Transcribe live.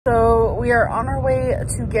we are on our way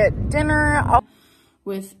to get dinner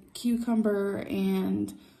with cucumber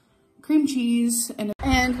and cream cheese,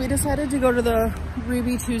 and we decided to go to the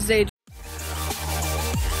Ruby Tuesday.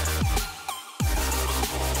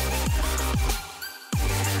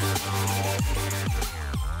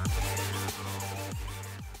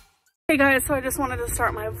 Hey guys, so I just wanted to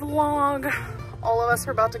start my vlog. All of us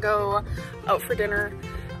are about to go out for dinner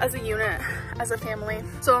as a unit, as a family.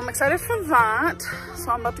 So I'm excited for that. So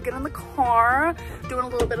I'm about to get in the car, doing a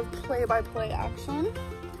little bit of play-by-play action.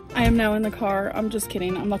 I am now in the car. I'm just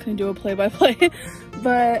kidding. I'm not gonna do a play-by-play.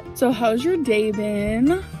 But, so how's your day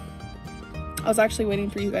been? I was actually waiting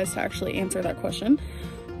for you guys to actually answer that question.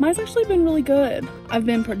 Mine's actually been really good. I've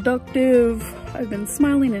been productive. I've been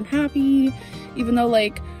smiling and happy, even though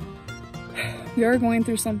like, we are going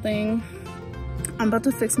through something. I'm about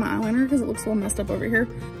to fix my eyeliner because it looks a little messed up over here.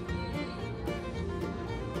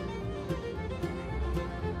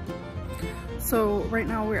 So right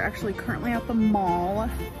now we're actually currently at the mall.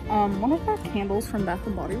 One of our candles from Bath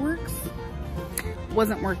 & Body Works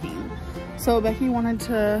wasn't working. So Becky wanted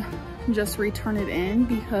to just return it in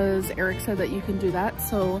because Eric said that you can do that.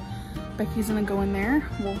 So Becky's gonna go in there.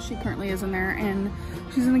 Well, she currently is in there, and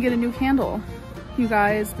she's gonna get a new candle. You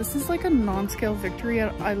guys, this is like a non-scale victory.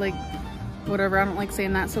 I like, whatever, I don't like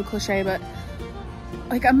saying that, so cliche, but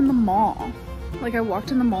like I'm in the mall. Like I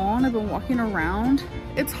walked in the mall and I've been walking around.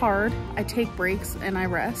 It's hard. I take breaks and I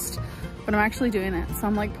rest, but I'm actually doing it, so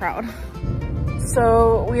I'm like proud.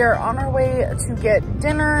 So we are on our way to get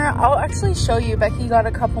dinner. I'll actually show you, Becky got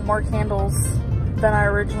a couple more candles than I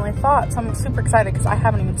originally thought, so I'm super excited because I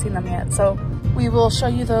haven't even seen them yet. So we will show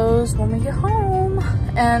you those when we get home,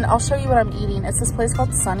 and I'll show you what I'm eating. It's this place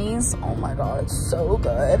called Sunny's. Oh my god, it's so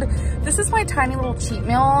good. This is my tiny little cheat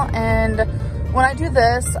meal, and when I do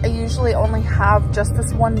this, I usually only have just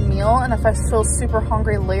this one meal, and if I feel super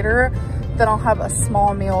hungry later, then I'll have a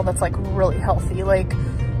small meal that's like really healthy, like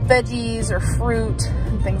veggies or fruit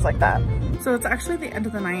and things like that. So it's actually the end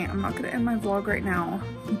of the night. I'm not gonna end my vlog right now,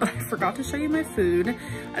 but I forgot to show you my food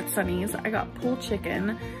at Sunny's. I got pulled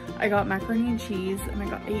chicken, I got macaroni and cheese, and I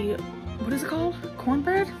got a, what is it called?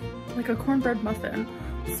 Cornbread? Like a cornbread muffin.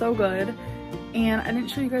 So good. And I didn't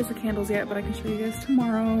show you guys the candles yet, but I can show you guys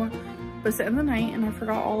tomorrow. But it's the end of the night, and I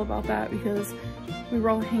forgot all about that because we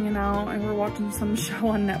were all hanging out and we're watching some show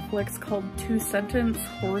on Netflix called 2 Sentence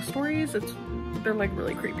Horror Stories. They're like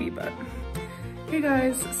really creepy, but hey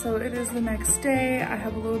guys, so it is the next day. I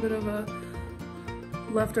have a little bit of a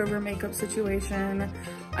leftover makeup situation.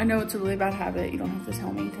 I know it's a really bad habit. You don't have to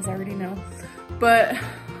tell me because I already know, but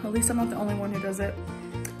at least I'm not the only one who does it.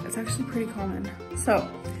 It's actually pretty common. So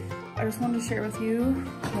I just wanted to share with you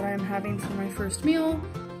what I'm having for my first meal.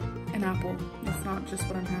 An apple. That's not just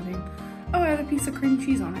what I'm having. Oh, I have a piece of cream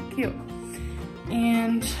cheese on it. Cute.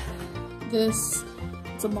 And this,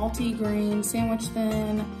 it's a multi-grain sandwich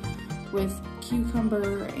thin with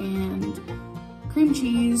cucumber and cream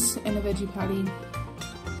cheese and a veggie patty.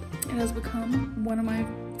 It has become one of my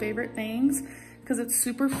favorite things because it's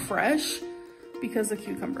super fresh because of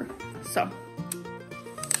cucumber. So,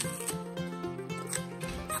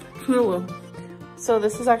 so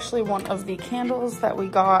this is actually one of the candles that we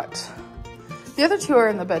got. The other two are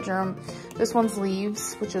in the bedroom. This one's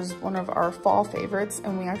Leaves, which is one of our fall favorites,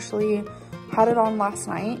 and we actually had it on last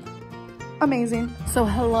night. Amazing. So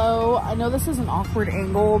hello, I know this is an awkward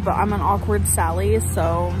angle, but I'm an awkward Sally.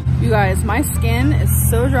 So you guys, my skin is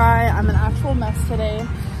so dry. I'm an actual mess today.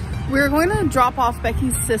 We're going to drop off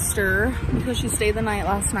Becky's sister because she stayed the night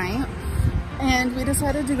last night. And we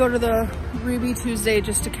decided to go to the Ruby Tuesday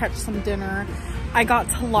just to catch some dinner. I got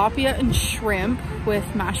tilapia and shrimp with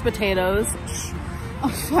mashed potatoes.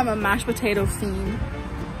 I'm a mashed potato fiend.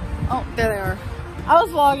 Oh, there they are. I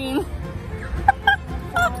was vlogging.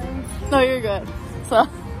 No, you're good.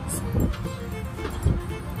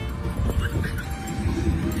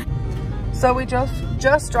 So we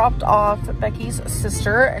just dropped off Becky's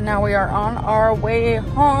sister, and now we are on our way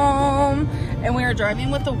home. And we are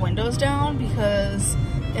driving with the windows down because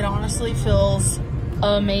it honestly feels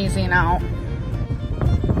amazing out.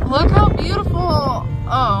 Look how beautiful.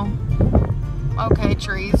 Oh, okay,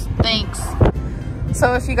 trees, thanks.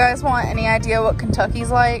 So if you guys want any idea what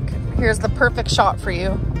Kentucky's like, here's the perfect shot for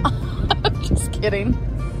you. Just kidding.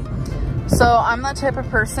 So I'm that type of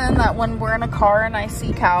person that when we're in a car and I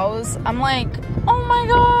see cows, I'm like, oh my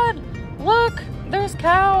God, look, there's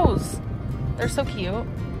cows. They're so cute.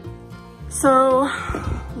 So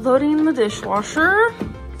loading the dishwasher.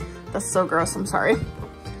 That's so gross, I'm sorry.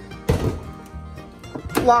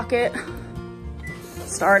 Lock it,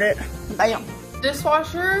 start it, bam.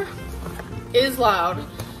 Dishwasher is loud.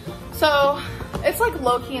 So it's like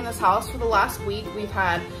low-key in this house. For the last week, we've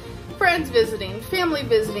had friends visiting, family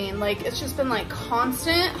visiting. Like, it's just been like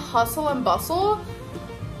constant hustle and bustle.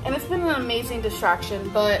 And it's been an amazing distraction,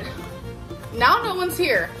 but now no one's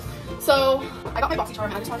here. So I got my boxy charm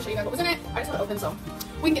and I just want to show you guys what was in it. I just want to open so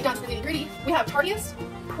we can get down to the nitty-gritty. We have Tarteist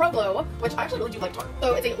Pro Glow, which I actually really do like Tarte.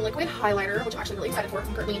 So it's a liquid highlighter, which I'm actually really excited for because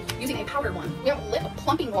I'm currently using a powdered one. We have lip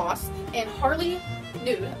plumping gloss in Harley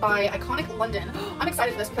Nude by Iconic London. I'm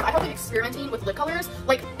excited for this because I have been experimenting with lip colors,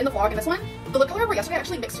 like in the vlog in this one. The lip color yesterday, I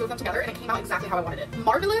actually mixed two of them together and it came out exactly how I wanted it.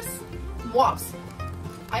 Marvelous Mauves.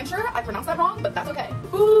 I'm sure I pronounced that wrong, but that's okay.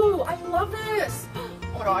 Ooh, I love this.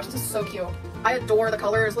 Oh my gosh, this is so cute. I adore the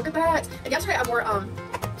colors. Look at that. And yesterday I wore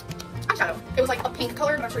eyeshadow. It was like a pink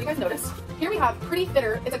color, but I'm sure you guys noticed. Here we have Pretty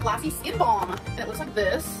Fitter. It's a glassy skin balm, and it looks like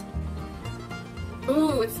this.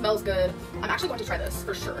 Ooh, it smells good. I'm actually going to try this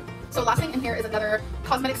for sure. So last thing in here is another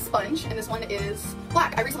cosmetic sponge, and this one is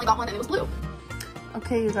black. I recently got one and it was blue.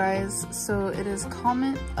 Okay, you guys, so it is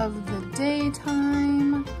comment of the day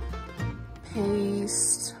time.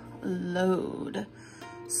 Paste, load.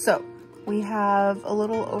 So we have a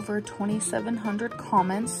little over 2,700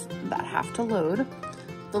 comments that have to load.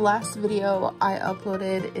 The last video I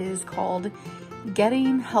uploaded is called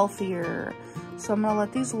Getting Healthier. So I'm gonna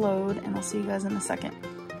let these load and I'll see you guys in a second.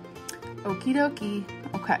 Okie dokie.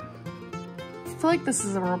 Okay. I feel like this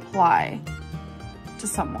is a reply to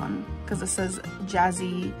someone because it says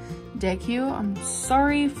Jazzy Deku. I'm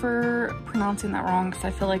sorry for pronouncing that wrong because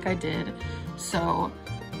I feel like I did. So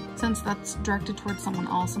since that's directed towards someone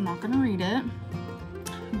else, I'm not gonna read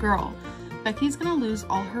it. Girl, Becky's gonna lose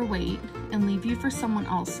all her weight and leave you for someone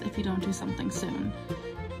else if you don't do something soon.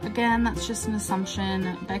 Again, that's just an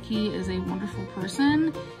assumption. Becky is a wonderful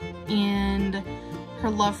person and her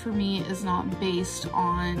love for me is not based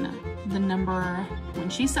on the number when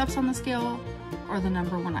she steps on the scale or the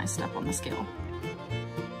number when I step on the scale.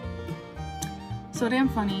 So damn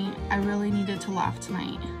funny, I really needed to laugh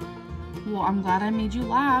tonight. Well, I'm glad I made you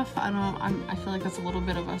laugh. I feel like that's a little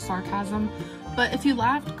bit of a sarcasm, but if you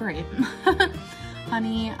laughed, great.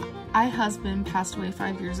 Honey, my husband passed away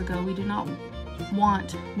 5 years ago. We do not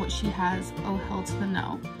want what she has. Oh, hell to the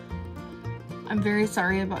no. I'm very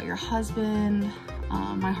sorry about your husband.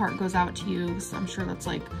 My heart goes out to you because I'm sure that's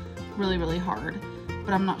like really, really hard,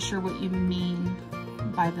 but I'm not sure what you mean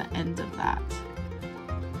by the end of that.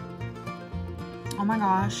 Oh my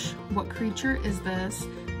gosh, what creature is this?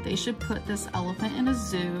 They should put this elephant in a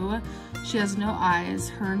zoo. She has no eyes.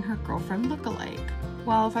 Her and her girlfriend look alike.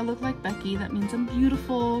 Well, if I look like Becky, that means I'm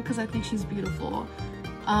beautiful because I think she's beautiful.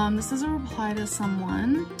 This is a reply to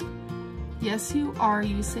someone. Yes, you are.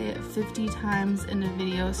 You say it 50 times in a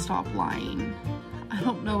video. Stop lying. I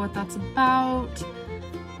don't know what that's about.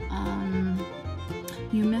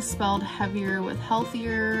 You misspelled heavier with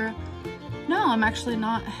healthier. No, I'm actually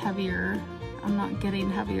not heavier. I'm not getting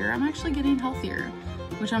heavier. I'm actually getting healthier,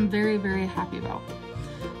 which I'm very, very happy about.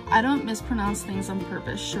 I don't mispronounce things on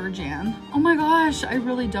purpose. Sure, Jan. Oh my gosh, I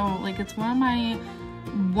really don't. Like, it's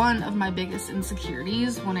one of my biggest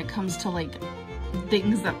insecurities when it comes to like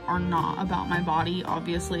things that are not about my body,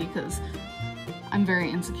 obviously, because I'm very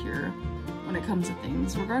insecure when it comes to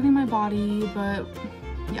things regarding my body, but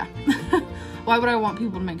yeah. Why would I want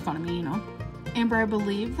people to make fun of me, you know? Amber, I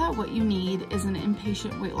believe that what you need is an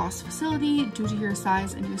inpatient weight loss facility. Due to your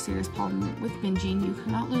size and your serious problem with binging, you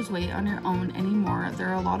cannot lose weight on your own anymore. There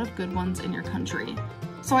are a lot of good ones in your country.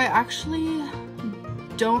 So I actually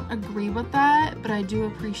don't agree with that, but I do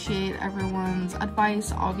appreciate everyone's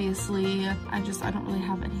advice, obviously. I don't really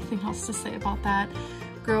have anything else to say about that.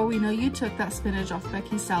 Girl, we know you took that spinach off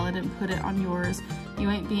Becky's salad and put it on yours.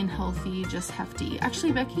 You ain't being healthy, just hefty.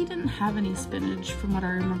 Actually, Becky didn't have any spinach from what I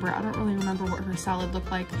remember. I don't really remember what her salad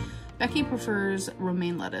looked like. Becky prefers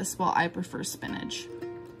romaine lettuce while I prefer spinach.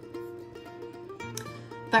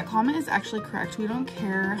 That comment is actually correct. We don't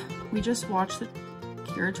care. We just watched the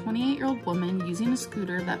You're a 28-year-old woman using a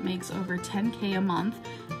scooter that makes over 10K a month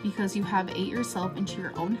because you have ate yourself into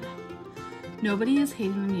your own. Nobody is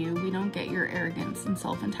hating on you. We don't get your arrogance and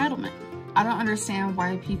self-entitlement. I don't understand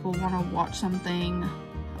why people want to watch something,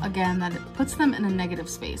 again, that it puts them in a negative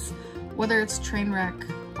space. Whether it's train wreck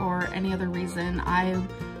or any other reason, I,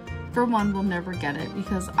 for one, will never get it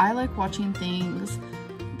because I like watching things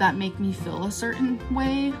that make me feel a certain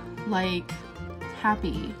way, like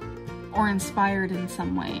happy or inspired in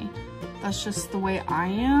some way. That's just the way I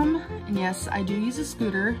am. And yes, I do use a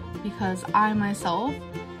scooter because I myself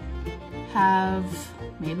have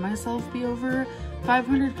made myself be over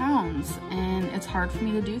 500 pounds and it's hard for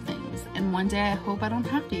me to do things. And one day I hope I don't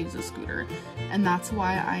have to use a scooter. And that's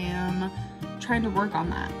why I am trying to work on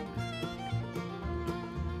that.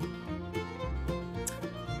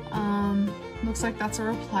 Looks like that's a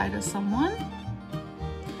reply to someone.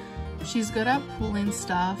 She's good at pulling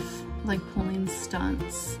stuff, like pulling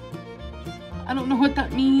stunts. I don't know what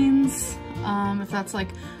that means. If that's like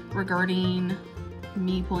regarding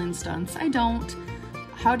me pulling stunts. I don't.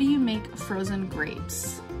 How do you make frozen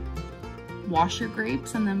grapes? Wash your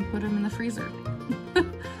grapes and then put them in the freezer.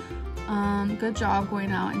 Good job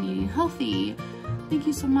going out and eating healthy. Thank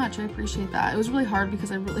you so much. I appreciate that. It was really hard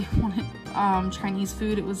because I really wanted Chinese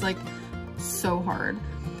food. It was like so hard.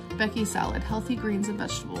 Becky, salad, healthy greens and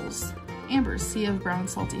vegetables. Amber, sea of brown,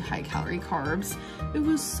 salty, high calorie carbs. It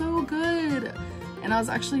was so good. And I was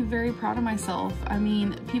actually very proud of myself. I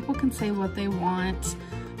mean, people can say what they want.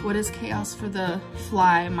 What is chaos for the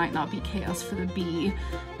fly might not be chaos for the bee.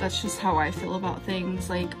 That's just how I feel about things.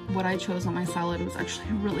 Like, what I chose on my salad was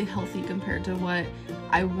actually really healthy compared to what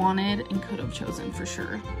I wanted and could have chosen for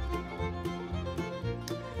sure.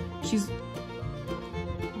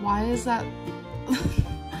 Why is that?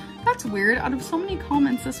 That's weird. Out of so many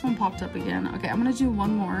comments, this one popped up again. Okay, I'm gonna do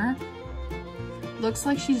one more. Looks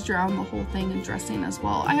like she's drowned the whole thing in dressing as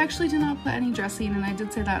well. I actually did not put any dressing, and I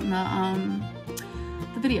did say that in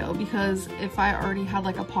the video, because if I already had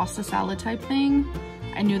like a pasta salad type thing,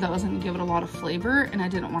 I knew that was gonna give it a lot of flavor, and I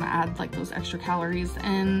didn't want to add like those extra calories,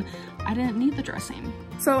 and I didn't need the dressing.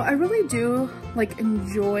 So I really do like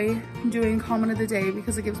enjoy doing comment of the day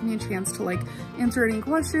because it gives me a chance to like answer any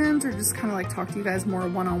questions or just kind of like talk to you guys more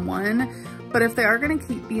one-on-one. But if they are gonna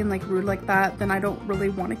keep being like rude like that, then I don't really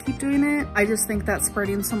want to keep doing it. I just think that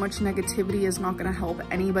spreading so much negativity is not gonna help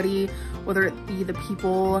anybody, whether it be the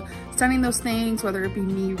people sending those things, whether it be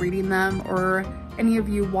me reading them, or any of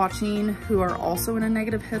you watching who are also in a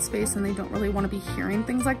negative headspace and they don't really want to be hearing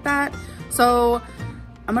things like that. So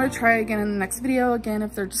I'm gonna try again in the next video. Again,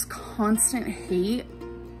 if they're just constant hate,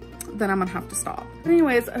 then I'm gonna have to stop. But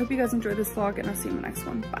anyways, I hope you guys enjoyed this vlog, and I'll see you in the next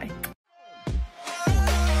one. Bye.